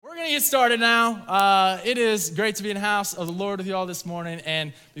going to get started now. It is great to be in the house of the Lord with you all this morning.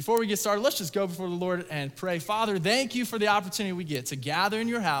 And before we get started, let's just go before the Lord and pray. Father, thank you for the opportunity we get to gather in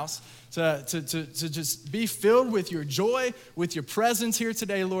your house, to just be filled with your joy, with your presence here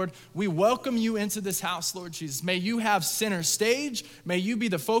today, Lord. We welcome you into this house, Lord Jesus. May you have center stage. May you be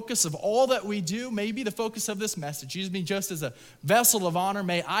the focus of all that we do. May you be the focus of this message. Use me just as a vessel of honor.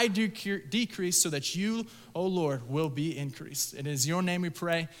 May I decrease so that you, oh Lord, will be increased. It is your name we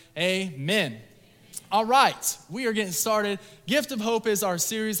pray. Amen. All right, we are getting started. Gift of Hope is our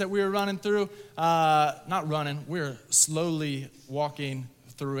series that we are running through. Not running, we're slowly walking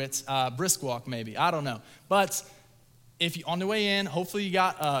through it. Brisk walk maybe, I don't know. But if you, on the way in, hopefully you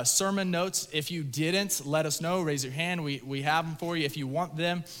got sermon notes. If you didn't, let us know. Raise your hand. We have them for you. If you want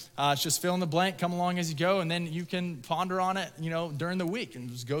them, it's just fill in the blank. Come along as you go, and then you can ponder on it, during the week and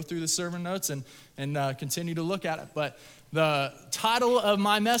just go through the sermon notes and continue to look at it. But the title of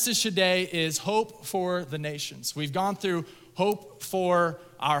my message today is Hope for the Nations. We've gone through hope for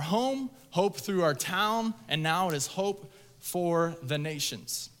our home, hope through our town, and now it is hope for the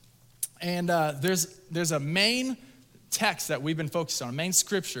nations. And there's a main text that we've been focused on, a main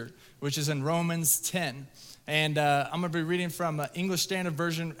scripture, which is in Romans 10. And I'm going to be reading from English Standard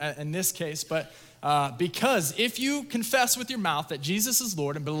Version in this case, but because if you confess with your mouth that Jesus is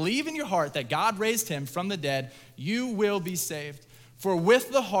Lord and believe in your heart that God raised him from the dead, you will be saved. For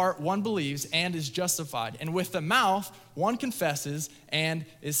with the heart one believes and is justified, and with the mouth one confesses and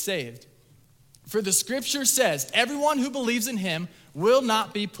is saved. For the scripture says, everyone who believes in him will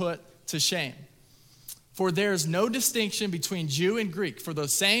not be put to shame. For there is no distinction between Jew and Greek, for the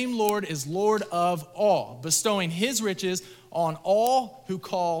same Lord is Lord of all, bestowing his riches on all who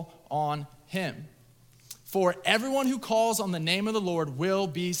call on him. For everyone who calls on the name of the Lord will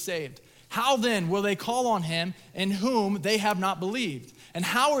be saved. How then will they call on him in whom they have not believed? And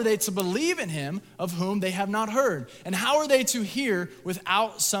how are they to believe in him of whom they have not heard? And how are they to hear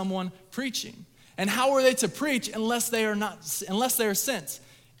without someone preaching? And how are they to preach unless they are sent?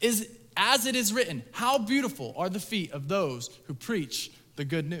 As it is written, how beautiful are the feet of those who preach the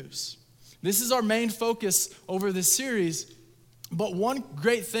good news. This is our main focus over this series. But one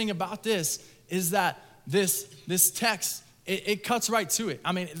great thing about this is that this text, it cuts right to it.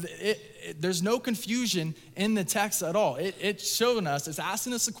 I mean, there's no confusion in the text at all. It's showing us, it's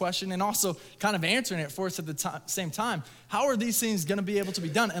asking us a question and also kind of answering it for us at the same time. How are these things going to be able to be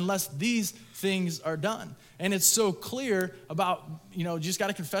done unless these things are done? And it's so clear about, you just got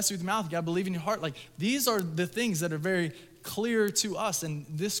to confess with your mouth, you got to believe in your heart. Like, these are the things that are very clear to us. And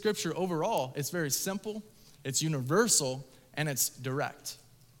this scripture overall, it's very simple, it's universal, and it's direct.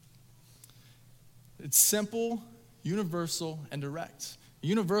 It's simple, universal, and direct.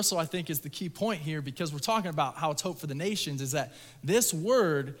 Universal, I think, is the key point here, because we're talking about how it's hope for the nations, is that this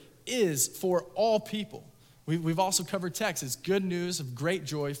word is for all people. We've also covered text. It's good news of great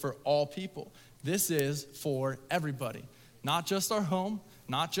joy for all people. This is for everybody, not just our home,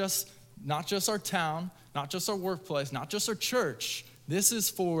 not just our town, not just our workplace, not just our church. This is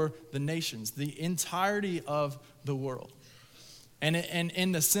for the nations, the entirety of the world. And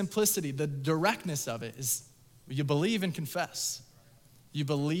in the simplicity, the directness of it is you believe and confess. You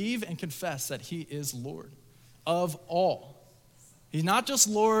believe and confess that he is Lord of all. He's not just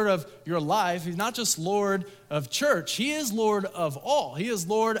Lord of your life. He's not just Lord of church. He is Lord of all. He is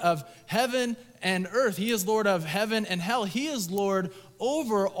Lord of heaven and earth. He is Lord of heaven and hell. He is Lord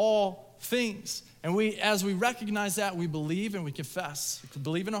over all things. And as we recognize that, we believe and we confess. We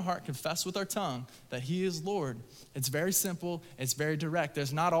believe in our heart, confess with our tongue that he is Lord. It's very simple. It's very direct.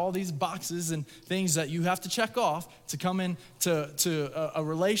 There's not all these boxes and things that you have to check off to come into a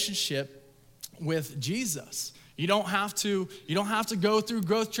relationship with Jesus. You don't have to go through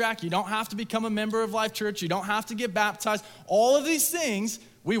Growth Track. You don't have to become a member of Life Church. You don't have to get baptized. All of these things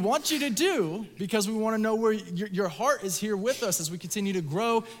we want you to do because we want to know where your heart is here with us as we continue to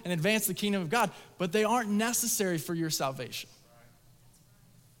grow and advance the kingdom of God. But they aren't necessary for your salvation.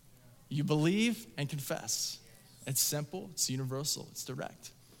 You believe and confess. It's simple, it's universal, it's direct.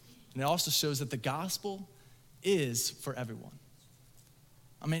 And it also shows that the gospel is for everyone.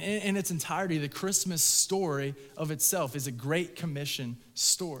 I mean, in its entirety, the Christmas story of itself is a Great Commission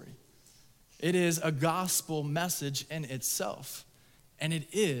story. It is a gospel message in itself. And it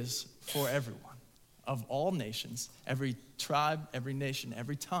is for everyone of all nations. Every tribe, every nation,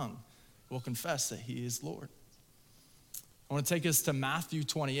 every tongue will confess that he is Lord. I want to take us to Matthew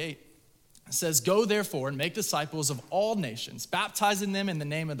 28. It says, "Go therefore and make disciples of all nations, baptizing them in the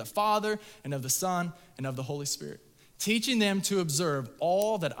name of the Father and of the Son and of the Holy Spirit, teaching them to observe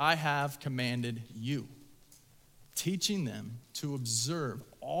all that I have commanded you." Teaching them to observe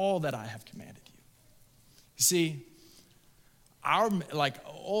all that I have commanded you. You see,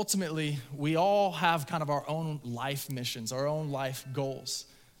 ultimately, we all have kind of our own life missions, our own life goals.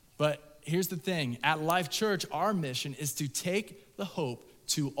 But here's the thing, at Life Church, our mission is to take the hope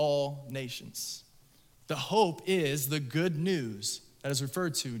to all nations. The hope is the good news that is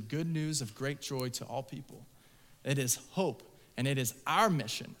referred to, good news of great joy to all people. It is hope, and it is our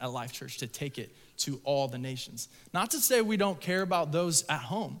mission at Life Church to take it to all the nations. Not to say we don't care about those at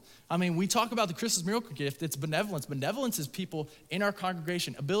home. I mean, we talk about the Christmas miracle gift, it's benevolence. Benevolence is people in our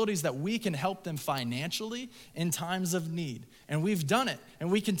congregation, abilities that we can help them financially in times of need. And we've done it, and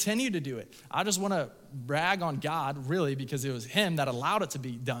we continue to do it. I just want to brag on God, really, because it was him that allowed it to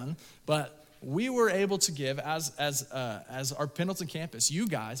be done. But we were able to give, as our Pendleton campus, you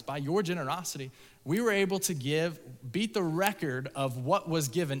guys, by your generosity, we were able to beat the record of what was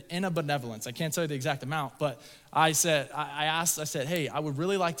given in a benevolence. I can't tell you the exact amount, but I said, hey, I would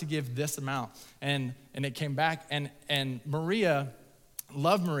really like to give this amount. And it came back, and Maria,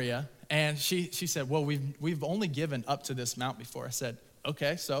 love Maria, and she said, well, we've only given up to this amount before. I said,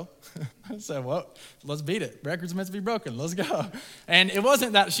 okay, so I said, well, let's beat it. Record's meant to be broken. Let's go. And it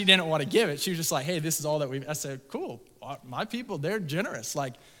wasn't that she didn't want to give it. She was just like, hey, this is all that I said, cool. My people, they're generous.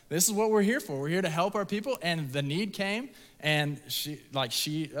 Like, this is what we're here for. We're here to help our people. And the need came, and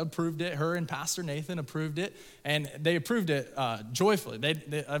she approved it. Her and Pastor Nathan approved it, and they approved it joyfully.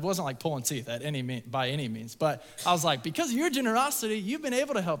 It wasn't like pulling teeth by any means. But I was like, because of your generosity, you've been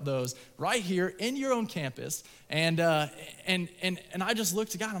able to help those right here in your own campus. And I just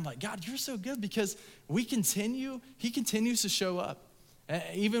looked to God. I'm like, God, you're so good, because He continues to show up.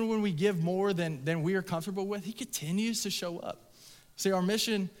 Even when we give more than we are comfortable with, He continues to show up. See, our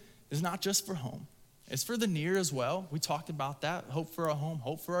mission is not just for home. It's for the near as well. We talked about that. Hope for our home,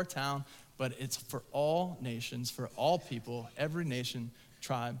 hope for our town. But it's for all nations, for all people, every nation,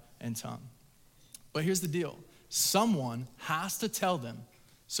 tribe, and tongue. But here's the deal. Someone has to tell them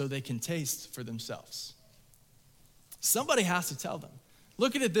so they can taste for themselves. Somebody has to tell them.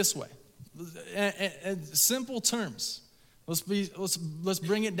 Look at it this way. In simple terms, let's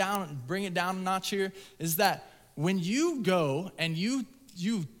bring it down a notch here, is that when you go and you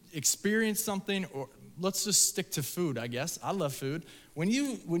experience something, or let's just stick to food, I guess. I love food. When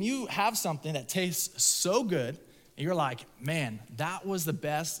you have something that tastes so good, and you're like, man, that was the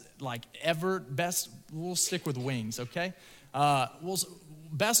best, like ever, best, we'll stick with wings, okay?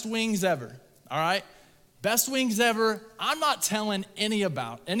 Best wings ever, all right? Best wings ever. I'm not telling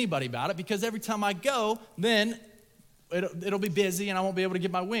anybody about it, because every time I go, then it'll be busy and I won't be able to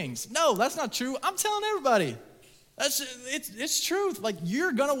get my wings. No, that's not true. I'm telling everybody. It's truth. Like,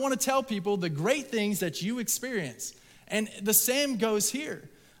 you're going to want to tell people the great things that you experience. And the same goes here.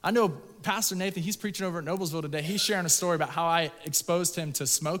 I know Pastor Nathan, he's preaching over at Noblesville today. He's sharing a story about how I exposed him to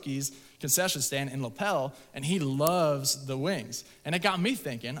Smokey's concession stand in Lapel, and he loves the wings. And it got me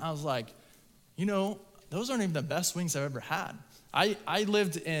thinking. I was like, those aren't even the best wings I've ever had. I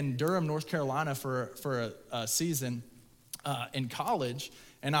lived in Durham, North Carolina for a season in college,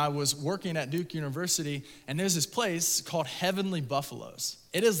 and I was working at Duke University, and there's this place called Heavenly Buffaloes.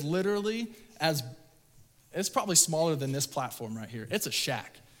 It is literally it's probably smaller than this platform right here. It's a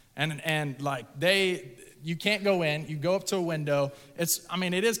shack. And like you can't go in, you go up to a window.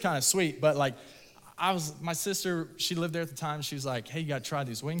 It is kind of sweet, but like my sister, she lived there at the time, she was like, hey, you gotta try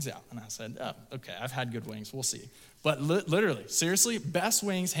these wings out. And I said, oh, okay, I've had good wings, we'll see. But literally, seriously, best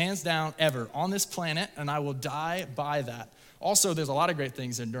wings, hands down, ever on this planet, and I will die by that. Also, there's a lot of great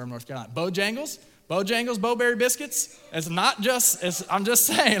things in Durham, North Carolina. Bojangles, Bo-Berry biscuits. I'm just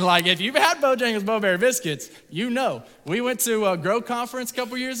saying, like, if you've had Bojangles, Bo-Berry biscuits, you know. We went to a Grow conference a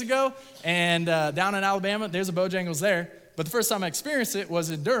couple years ago, and down in Alabama, there's a Bojangles there. But the first time I experienced it was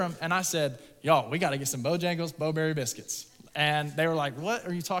in Durham, and I said, y'all, we got to get some Bojangles, Bo-Berry biscuits. And they were like, what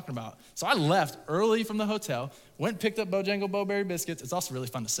are you talking about? So I left early from the hotel, went and picked up Bojangle Bo-Berry biscuits. It's also really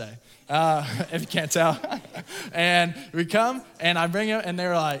fun to say, if you can't tell. And we come, and I bring it, and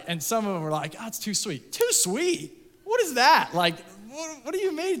they're like, and some of them were like, oh, it's too sweet. Too sweet? What is that? Like, what do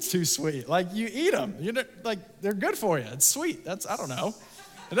you mean it's too sweet? Like, you eat them. They're good for you. It's sweet. I don't know.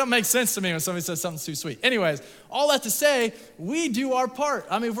 It doesn't make sense to me when somebody says something's too sweet. Anyways, all that to say, we do our part.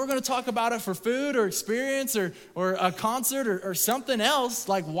 I mean, if we're going to talk about it for food or experience or a concert or something else,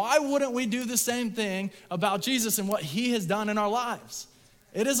 like, why wouldn't we do the same thing about Jesus and what he has done in our lives?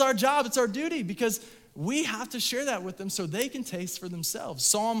 It is our job. It's our duty, because we have to share that with them so they can taste for themselves.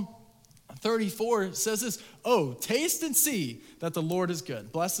 Psalm 34 says this, oh, taste and see that the Lord is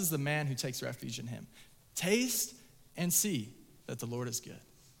good. Blessed is the man who takes refuge in him. Taste and see that the Lord is good.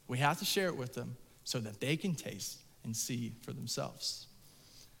 We have to share it with them so that they can taste and see for themselves.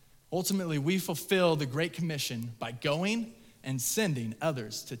 Ultimately, we fulfill the Great Commission by going and sending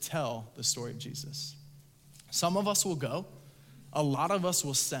others to tell the story of Jesus. Some of us will go, a lot of us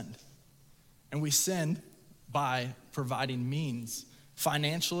will send. And we send by providing means.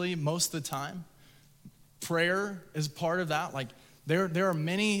 Financially, most of the time. Prayer is part of that. Like there are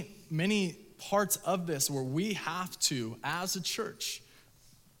many parts of this where we have to, as a church,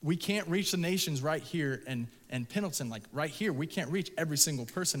 we can't reach the nations right here in Pendleton. Like right here, we can't reach every single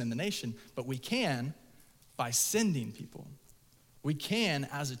person in the nation, but we can by sending people. We can,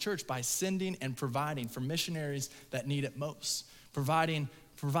 as a church, by sending and providing for missionaries that need it most, providing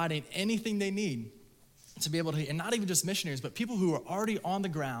anything they need to be able to, and not even just missionaries, but people who are already on the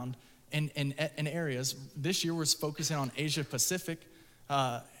ground in areas. This year, we're focusing on Asia Pacific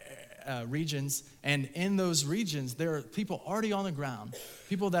regions, and in those regions, there are people already on the ground,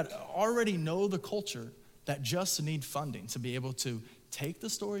 people that already know the culture that just need funding to be able to take the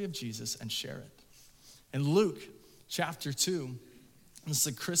story of Jesus and share it. In Luke chapter 2, this is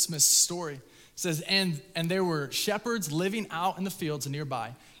a Christmas story. It says, and there were shepherds living out in the fields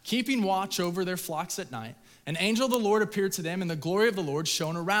nearby, keeping watch over their flocks at night. An angel of the Lord appeared to them, and the glory of the Lord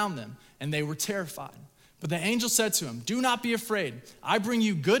shone around them, and they were terrified. But the angel said to him, do not be afraid. I bring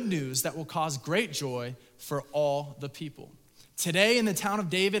you good news that will cause great joy for all the people. Today in the town of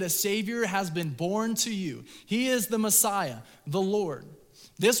David, a Savior has been born to you. He is the Messiah, the Lord.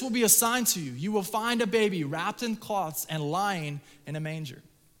 This will be a sign to you. You will find a baby wrapped in cloths and lying in a manger.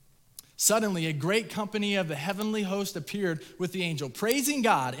 Suddenly, a great company of the heavenly host appeared with the angel, praising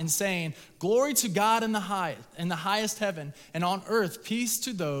God and saying, glory to God in the highest heaven, and on earth peace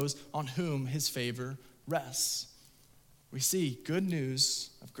to those on whom his favor rests. We see good news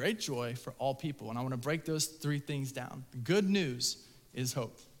of great joy for all people. And I want to break those three things down. The good news is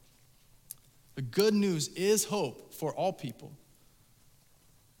hope. The good news is hope for all people.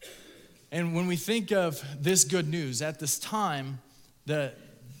 And when we think of this good news, at this time, the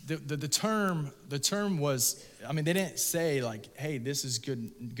term was, I mean, they didn't say like, hey, this is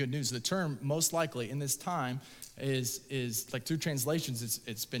good news. The term most likely in this time is like through translations,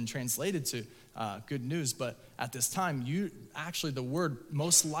 it's been translated to good news. But at this time, the word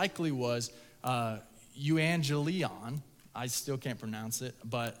most likely was euangelion. I still can't pronounce it,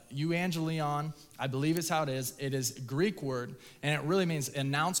 but euangelion, I believe is how it is. It is a Greek word, and it really means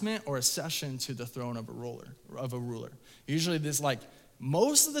announcement or accession to the throne of a ruler. Usually this, like,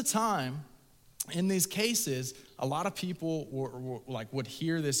 most of the time in these cases, a lot of people would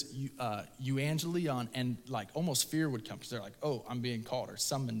hear this euangelion, and like almost fear would come, because they're like, oh, I'm being called or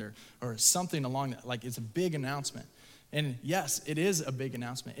summoned or something along that. Like, it's a big announcement. And yes, it is a big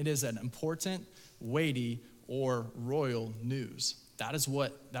announcement. It is an important, weighty, or royal news. That is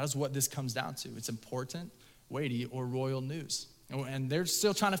what this comes down to. It's important, weighty, or royal news. And they're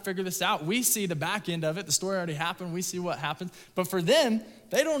still trying to figure this out. We see the back end of it. The story already happened. We see what happened. But for them,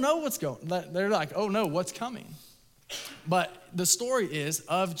 they don't know what's going on. They're like, oh no, what's coming? But the story is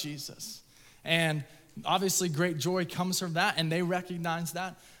of Jesus. And obviously great joy comes from that, and they recognize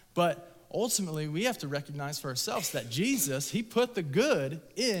that. But ultimately, we have to recognize for ourselves that Jesus, he put the good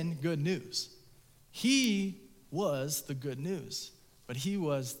in good news. He was the good news, but he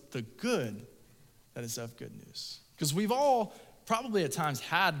was the good that is of good news. Because we've all probably at times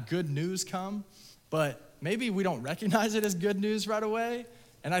had good news come, but maybe we don't recognize it as good news right away.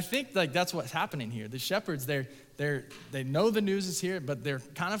 And I think like that's what's happening here. The shepherds, they know the news is here, but they're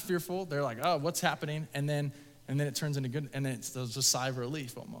kind of fearful. They're like, oh, what's happening? And then it turns into good, and then it's just a sigh of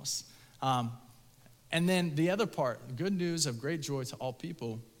relief almost. And then the other part, good news of great joy to all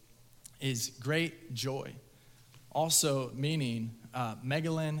people, is great joy, also meaning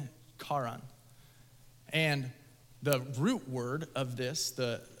megalon charan. And the root word of this,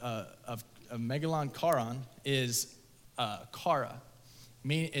 of megalon charan, is chara.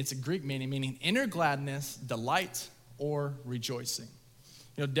 It's a Greek meaning inner gladness, delight, or rejoicing.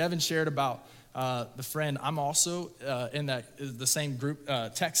 You know, Devin shared about the friend. I'm also in the same group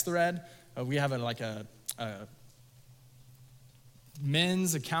text thread. We have a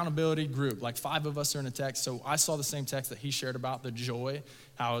men's accountability group. Like 5 of us are in a text. So I saw the same text that he shared about the joy,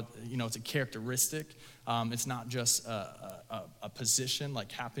 how, you know, it's a characteristic. It's not just a position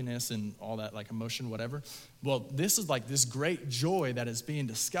like happiness and all that, like emotion, whatever. Well, this is like this great joy that is being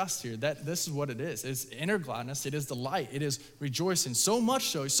discussed here. That this is what it is. It's inner gladness. It is delight. It is rejoicing. So much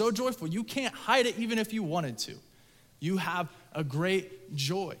so, so joyful, you can't hide it even if you wanted to. You have a great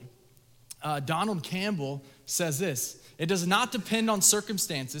joy. Donald Campbell says this: it does not depend on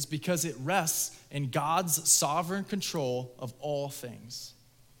circumstances because it rests in God's sovereign control of all things.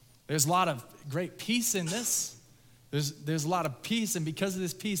 There's a lot of great peace in this. There's a lot of peace, and because of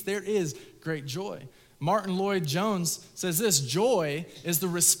this peace, there is great joy. Martin Lloyd-Jones says this: joy is the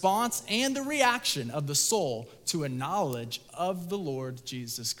response and the reaction of the soul to a knowledge of the Lord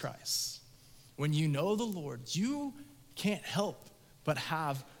Jesus Christ. When you know the Lord, you can't help but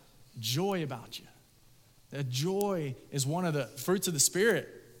have joy about you. That joy is one of the fruits of the Spirit.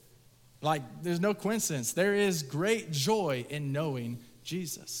 Like, there's no coincidence. There is great joy in knowing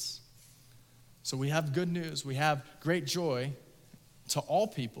Jesus. So we have good news. We have great joy to all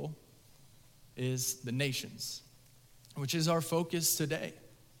people is the nations, which is our focus today.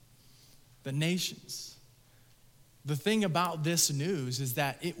 The nations. The thing about this news is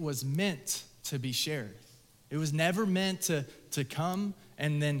that it was meant to be shared. It was never meant to come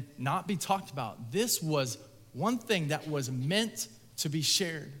and then not be talked about. This was one thing that was meant to be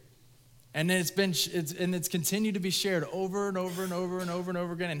shared. And it's continued to be shared over and over and over and over and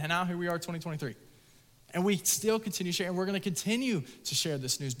over again. And now here we are, 2023. And we still continue sharing. We're going to continue to share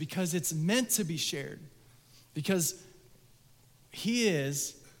this news because it's meant to be shared. Because he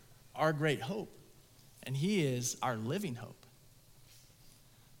is our great hope. And he is our living hope.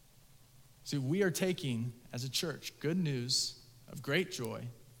 See, we are taking, as a church, good news of great joy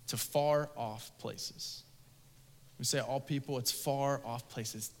to far off places. We say all people, it's far off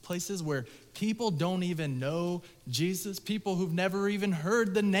places. Places where people don't even know Jesus, people who've never even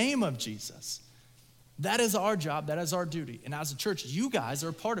heard the name of Jesus. That is our job, that is our duty. And as a church, you guys are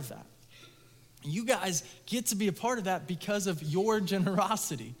a part of that. You guys get to be a part of that because of your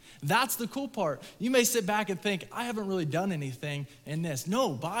generosity. That's the cool part. You may sit back and think, I haven't really done anything in this. No,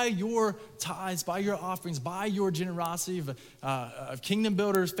 by your tithes, by your offerings, by your generosity of Kingdom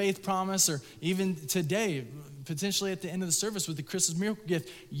Builders, Faith Promise, or even today, potentially at the end of the service with the Christmas Miracle Gift,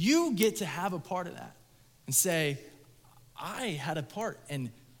 you get to have a part of that and say, I had a part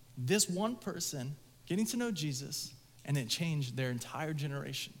in this one person getting to know Jesus, and it changed their entire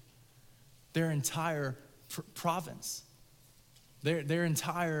generation. Their entire province, their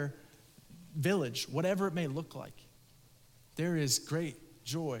entire village, whatever it may look like. There is great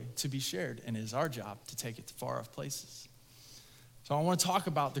joy to be shared, and it is our job to take it to far off places. So I want to talk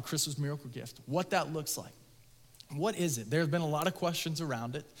about the Christmas Miracle Gift, what that looks like. What is it? There have been a lot of questions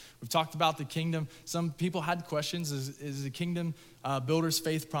around it. We've talked about the kingdom. Some people had questions. Is the Kingdom Builders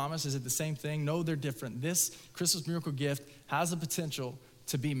Faith Promise, is it the same thing? No, they're different. This Christmas Miracle Gift has the potential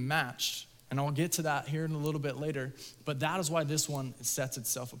to be matched. And I'll get to that here in a little bit later. But that is why this one sets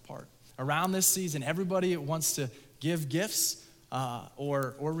itself apart. Around this season, everybody wants to give gifts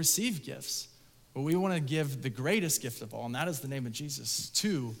or receive gifts. But we want to give the greatest gift of all, and that is the name of Jesus,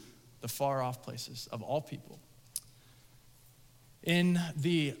 to the far off places of all people. In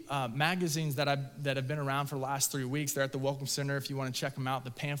the magazines that have been around for the last 3 weeks, they're at the Welcome Center if you want to check them out,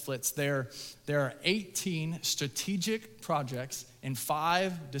 the pamphlets, there are 18 strategic projects in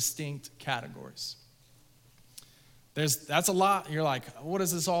 5 distinct categories. That's a lot. You're like, what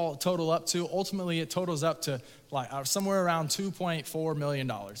does this all total up to? Ultimately, it totals up to like somewhere around $2.4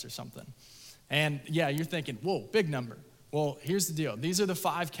 million or something. And yeah, you're thinking, whoa, big number. Well, here's the deal. These are the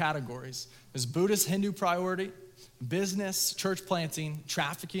 5 categories. There's Buddhist Hindu priority, business, church planting,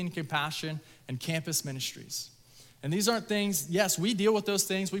 trafficking, compassion, and campus ministries. And these aren't things, yes, we deal with those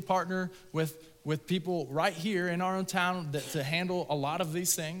things. We partner with people right here in our own town to handle a lot of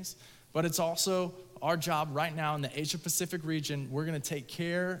these things. But it's also our job right now in the Asia Pacific region. We're going to take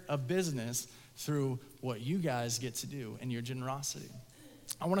care of business through what you guys get to do and your generosity.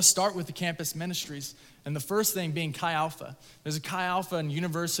 I want to start with the campus ministries, and the first thing being Chi Alpha. There's a Chi Alpha in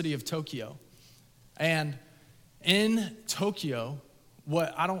University of Tokyo. And in Tokyo,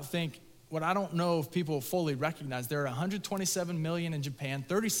 what I don't know if people fully recognize, there are 127 million in Japan,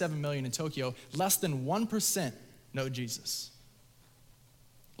 37 million in Tokyo. Less than 1% know Jesus.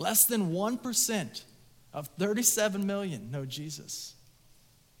 Less than 1% of 37 million know Jesus.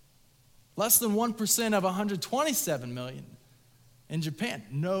 Less than 1% of 127 million in Japan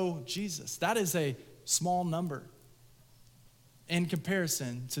know Jesus. That is a small number in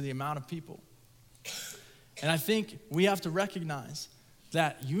comparison to the amount of people. And I think we have to recognize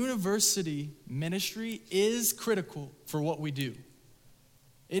that university ministry is critical for what we do.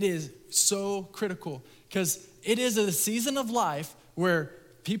 It is so critical because it is a season of life where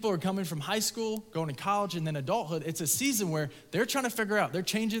people are coming from high school, going to college, and then adulthood. It's a season where they're trying to figure out, they're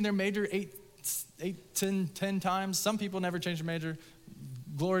changing their major 10 times. Some people never change their major.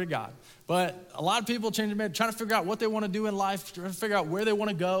 Glory to God. But a lot of people change their major, trying to figure out what they want to do in life, trying to figure out where they want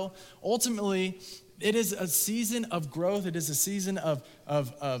to go. Ultimately, it is a season of growth. It is a season of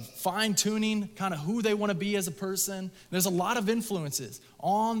fine-tuning kind of who they want to be as a person. There's a lot of influences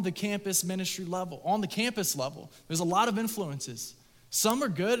on the campus ministry level, on the campus level. There's a lot of influences. Some are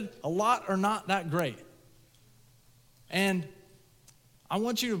good, a lot are not that great. And I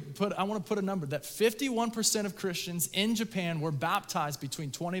want to put a number that 51% of Christians in Japan were baptized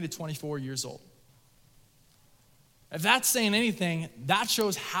between 20 to 24 years old. If that's saying anything, that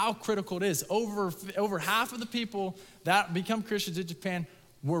shows how critical it is. Over half of the people that become Christians in Japan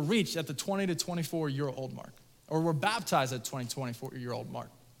were reached at the 20 to 24-year-old mark, or were baptized at the 20 to 24-year-old mark.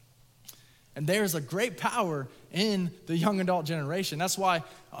 And there's a great power in the young adult generation. That's why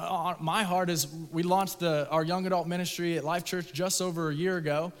my heart is, we launched our young adult ministry at Life Church just over a year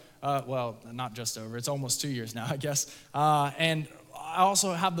ago. Well, not just over, it's almost 2 years now, I guess. And I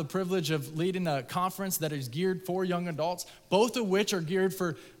also have the privilege of leading a conference that is geared for young adults, both of which are geared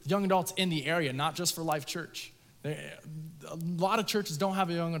for young adults in the area, not just for Life Church. A lot of churches don't have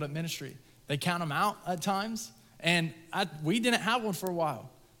a young adult ministry. They count them out at times, and we didn't have one for a while.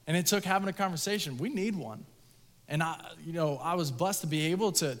 And it took having a conversation. We need one. And I was blessed to be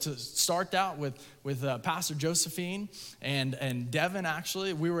able to start out with Pastor Josephine and Devin,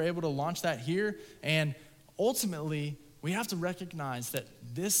 actually. We were able to launch that here. And ultimately, we have to recognize that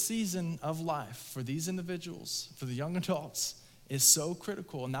this season of life for these individuals, for the young adults, is so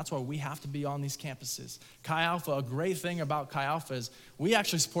critical. And that's why we have to be on these campuses. Chi Alpha, a great thing about Chi Alpha is we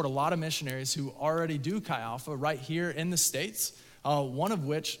actually support a lot of missionaries who already do Chi Alpha right here in the States. One of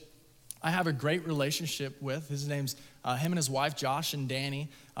which I have a great relationship with. His name's him and his wife, Josh and Danny.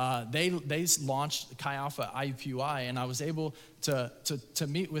 They launched Chi Alpha IUPUI, and I was able to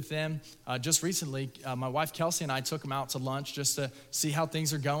meet with them just recently. My wife, Kelsey, and I took them out to lunch just to see how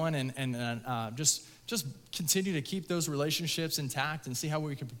things are going and just continue to keep those relationships intact and see how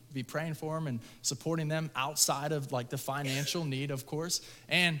we could be praying for them and supporting them outside of like the financial need, of course.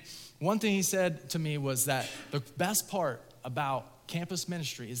 And one thing he said to me was that the best part about campus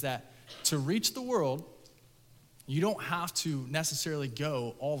ministry is that to reach the world, you don't have to necessarily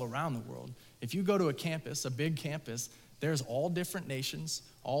go all around the world. If you go to a campus, a big campus, there's all different nations,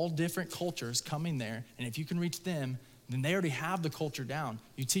 all different cultures coming there. And if you can reach them, then they already have the culture down.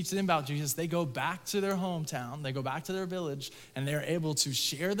 You teach them about Jesus, they go back to their hometown, they go back to their village, and they're able to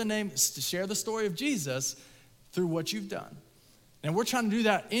share the story of Jesus through what you've done. And we're trying to do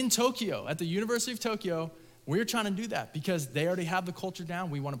that in Tokyo, at the University of Tokyo. We're trying to do that because they already have the culture down.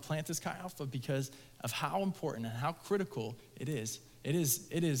 We want to plant this Chi Alpha because of how important and how critical it is. It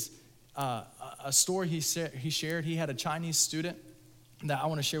is a story he shared. He had a Chinese student that I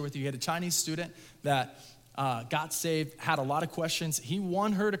want to share with you. He had a Chinese student that got saved, had a lot of questions. He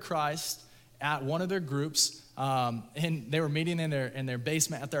won her to Christ at one of their groups, and they were meeting in their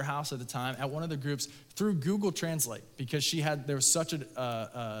basement at their house at the time, at one of the groups, through Google Translate, because there was such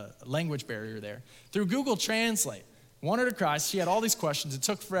a language barrier there. Through Google Translate, won her to Christ. She had all these questions. It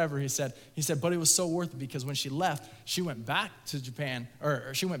took forever, he said, but it was so worth it because when she left, she went back to Japan,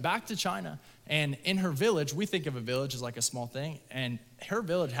 or she went back to China, and in her village, we think of a village as like a small thing, and her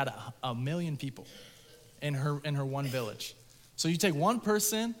village had a million people in her one village. So you take one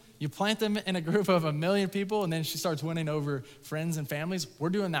person, you plant them in a group of 1 million people, and then she starts winning over friends and families. We're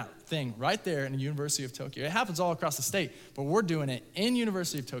doing that thing right there in the University of Tokyo. It happens all across the state, but we're doing it in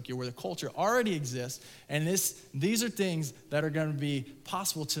University of Tokyo where the culture already exists, and these are things that are going to be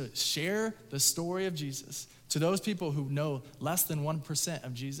possible to share the story of Jesus. To those people who know less than 1%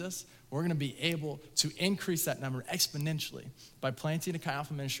 of Jesus, we're going to be able to increase that number exponentially by planting a Chi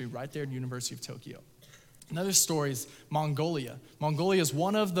Alpha ministry right there at the University of Tokyo. Another story is Mongolia. Mongolia is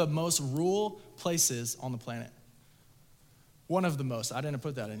one of the most rural places on the planet. One of the most. I didn't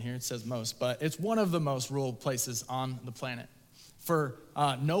put that in here. It says most, but it's one of the most rural places on the planet.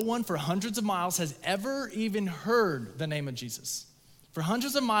 No one for hundreds of miles has ever even heard the name of Jesus. For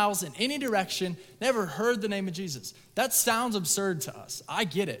hundreds of miles in any direction, never heard the name of Jesus. That sounds absurd to us. I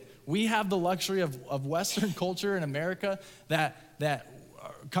get it. We have the luxury of Western culture in America that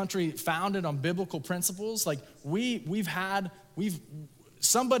country founded on biblical principles. Like we've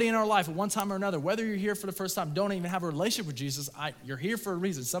somebody in our life at one time or another, whether you're here for the first time, don't even have a relationship with Jesus, you're here for a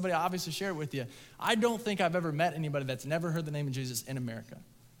reason. Somebody obviously shared it with you. I don't think I've ever met anybody that's never heard the name of Jesus in America.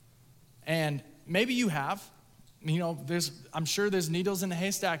 And maybe you have. I'm sure there's needles in the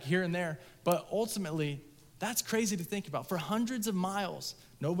haystack here and there, but ultimately, that's crazy to think about. For hundreds of miles,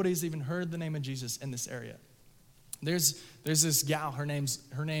 nobody's even heard the name of Jesus in this area. There's this gal, her name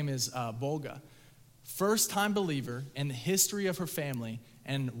is Bolga. First-time believer in the history of her family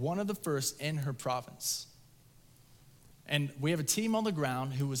and one of the first in her province. And we have a team on the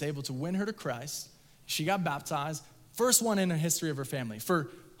ground who was able to win her to Christ. She got baptized, first one in the history of her family for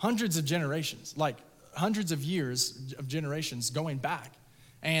hundreds of generations, like hundreds of years of generations going back.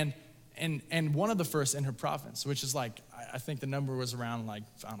 And one of the first in her province, which is like, I think the number was around like,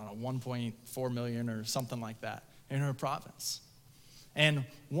 I don't know, 1.4 million or something like that in her province. And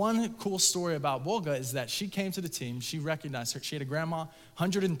one cool story about Volga is that she came to the team, she recognized her, she had a grandma,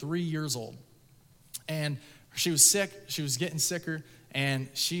 103 years old. And she was sick, she was getting sicker, and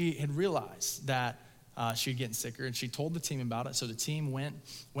she had realized that she was getting sicker, and she told the team about it. So the team went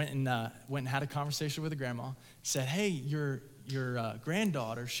and had a conversation with the grandma, said, hey, your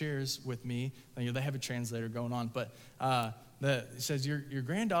granddaughter shares with me, they have a translator going on, but it says, your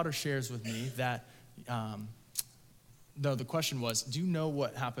granddaughter shares with me that, the question was, do you know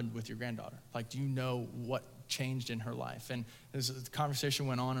what happened with your granddaughter? Like, do you know what changed in her life? And the conversation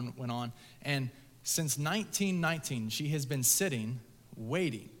went on and went on. And since 1919, she has been sitting,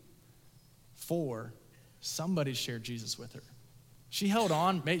 waiting for somebody to share Jesus with her. She held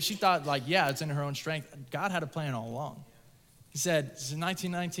on. She thought, like, yeah, it's in her own strength. God had a plan all along. He said, since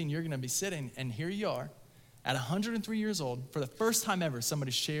 1919, you're going to be sitting, and here you are, at 103 years old, for the first time ever,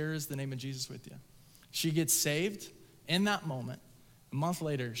 somebody shares the name of Jesus with you. She gets saved in that moment. A month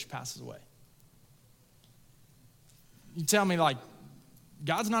later, she passes away. You tell me, like,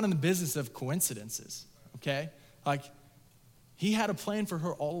 God's not in the business of coincidences, okay? Like, he had a plan for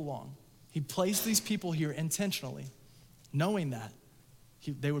her all along. He placed these people here intentionally, knowing that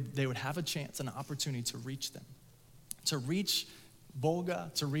they would have a chance, an opportunity to reach them, to reach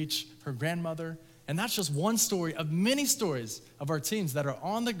Volga, to reach her grandmother. And that's just one story of many stories of our teams that are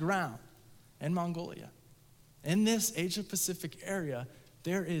on the ground in Mongolia. In this Asia-Pacific area,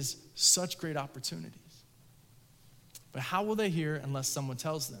 there is such great opportunities. But how will they hear unless someone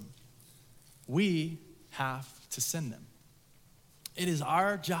tells them? We have to send them. It is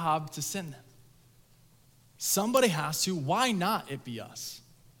our job to send them. Somebody has to. Why not it be us?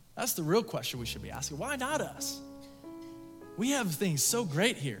 That's the real question we should be asking. Why not us? We have things so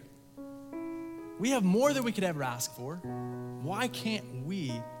great here. We have more than we could ever ask for. Why can't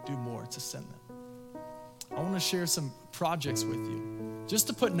we do more to send them? I want to share some projects with you, just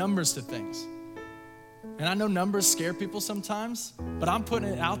to put numbers to things. And I know numbers scare people sometimes, but I'm putting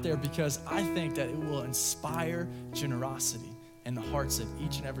it out there because I think that it will inspire generosity in the hearts of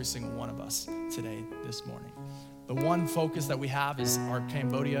each and every single one of us today, this morning. The one focus that we have is our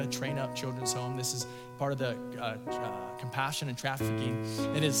Cambodia Train Up Children's Home. This is part of the compassion and trafficking.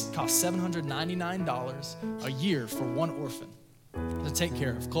 It costs $799 a year for one orphan to take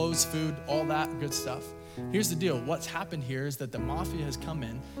care of clothes, food, all that good stuff. Here's the deal. What's happened here is that the mafia has come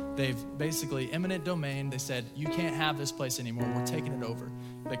in. They've basically eminent domain. They said, you can't have this place anymore. We're taking it over.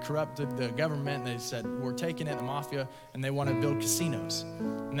 They corrupted the government. They said, we're taking it, the mafia, and they want to build casinos.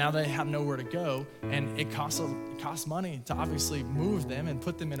 Now they have nowhere to go, and it costs money to obviously move them and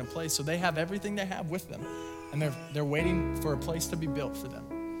put them in a place. So they have everything they have with them, and they're waiting for a place to be built for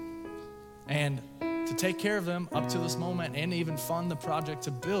them. And to take care of them up to this moment and even fund the project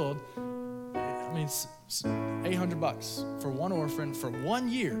to build, I mean, it's $800 for one orphan for 1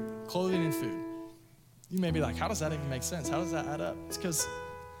 year, clothing and food. You may be like, how does that even make sense? How does that add up? It's because,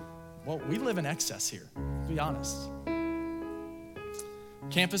 well, we live in excess here, to be honest.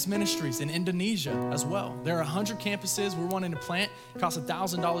 Campus ministries in Indonesia as well. There are 100 campuses we're wanting to plant. It costs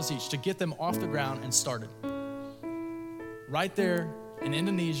 $1,000 each to get them off the ground and started. Right there in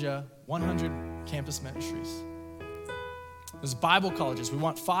Indonesia, 100 campus ministries. There's Bible colleges. We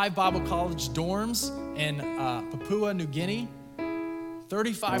want 5 Bible college dorms in Papua New Guinea,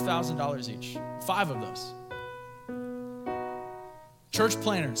 $35,000 each, 5 of those. Church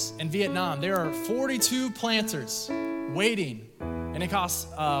planters in Vietnam. There are 42 planters waiting, and it costs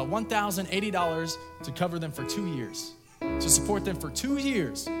 $1,080 to cover them for 2 years. To support them for 2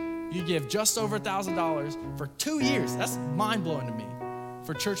 years, you give just over $1,000 for 2 years. That's mind-blowing to me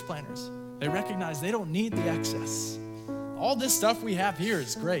for church planters. They recognize they don't need the excess. All this stuff we have here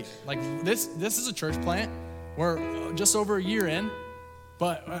is great. Like this is a church plant. We're just over a year in,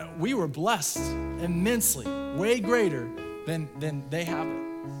 but we were blessed immensely, way greater than they have it.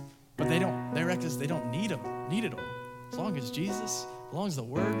 But they recognize they don't need it all. As long as Jesus, as long as the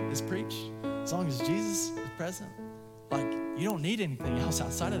word is preached, as long as Jesus is present, like you don't need anything else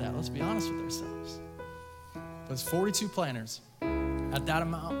outside of that. Let's be honest with ourselves. But it's 42 planters at that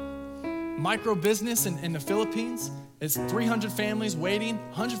amount. Micro business in the Philippines, it's 300 families waiting,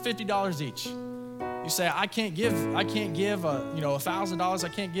 $150 each. You say, I can't give $1,000, I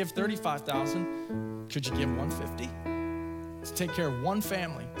can't give $35,000. Could you give $150? to take care of one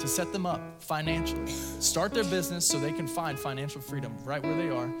family, to set them up financially, start their business so they can find financial freedom right where they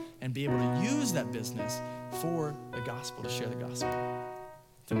are and be able to use that business for the gospel, to share the gospel,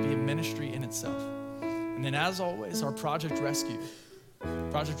 to be a ministry in itself. And then as always, our Project Rescue.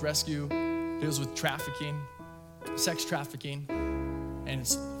 Project Rescue deals with trafficking, sex trafficking, and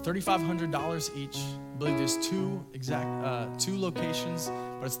it's $3,500 each. I believe there's two locations,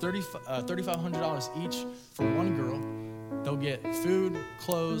 but it's $3,500 each for one girl. They'll get food,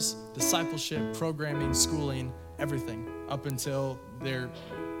 clothes, discipleship, programming, schooling, everything up until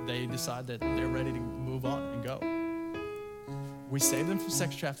they decide that they're ready to move on and go. We save them from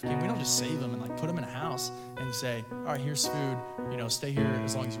sex trafficking. We don't just save them and put them in a house and say, all right, here's food, stay here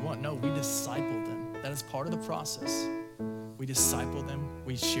as long as you want. No, we disciple them. That is part of the process. We disciple them.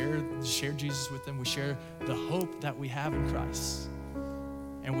 We share Jesus with them. We share the hope that we have in Christ.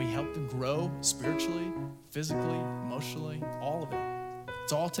 And we help them grow spiritually, physically, emotionally, all of it.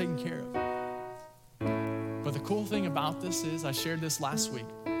 It's all taken care of. But the cool thing about this is, I shared this last week.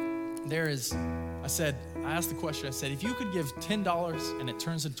 I asked the question, I said, if you could give $10 and it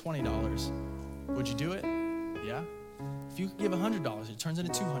turns into $20, would you do it? Yeah. If you could give $100, it turns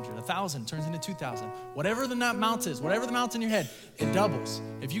into $200. $1,000 turns into $2,000. Whatever the amount is, whatever the amount's in your head, it doubles.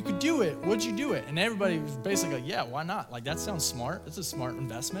 If you could do it, would you do it? And everybody was basically like, yeah, why not? That sounds smart. It's a smart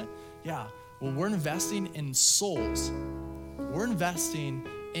investment. Yeah. Well, we're investing in souls. We're investing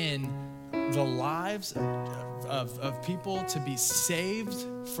in the lives of people to be saved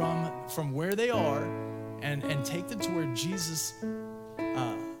from where they are and take them to where Jesus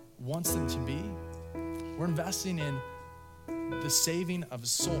wants them to be. We're investing in the saving of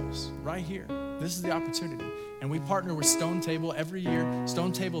souls right here. This is the opportunity. And we partner with Stone Table every year.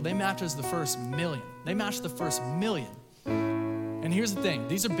 Stone Table, they match us the first million. They match the first million. And here's the thing.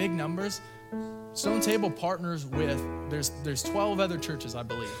 These are big numbers. Stone Table partners with, there's 12 other churches, I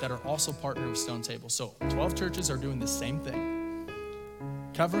believe, that are also partnered with Stone Table. So 12 churches are doing the same thing,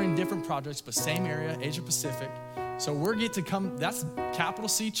 covering different projects, but same area, Asia Pacific. So we're get to come, that's Capital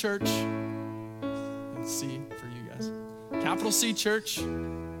C Church. Let's see for you guys. Capital C Church,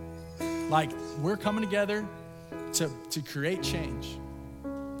 we're coming together to create change,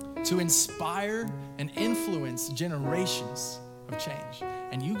 to inspire and influence generations of change.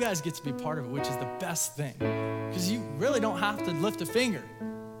 And you guys get to be part of it, which is the best thing. Because you really don't have to lift a finger.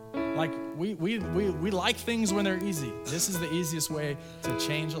 We like things when they're easy. This is the easiest way to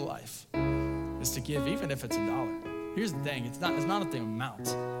change a life, is to give, even if it's $1. Here's the thing, it's not the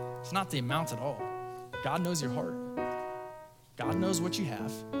amount. It's not the amount at all. God knows your heart. God knows what you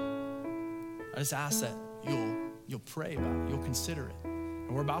have. I just ask that you'll pray about it, you'll consider it.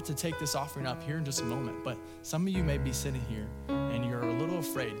 And we're about to take this offering up here in just a moment, but some of you may be sitting here and you're a little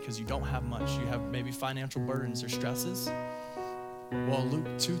afraid because you don't have much. You have maybe financial burdens or stresses. Well, Luke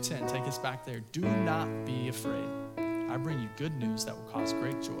 2:10, take us back there. Do not be afraid. I bring you good news that will cause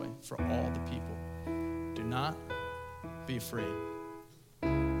great joy for all the people. Do not be afraid.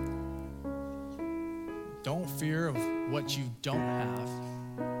 Don't fear of what you don't have.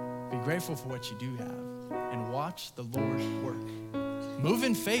 Be grateful for what you do have and watch the Lord work. Move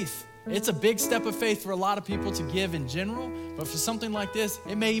in faith. It's a big step of faith for a lot of people to give in general, but for something like this,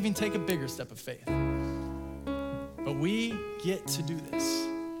 it may even take a bigger step of faith. But we get to do this.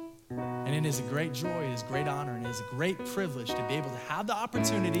 And it is a great joy, it is a great honor, and it is a great privilege to be able to have the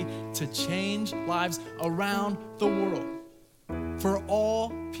opportunity to change lives around the world for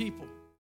all people.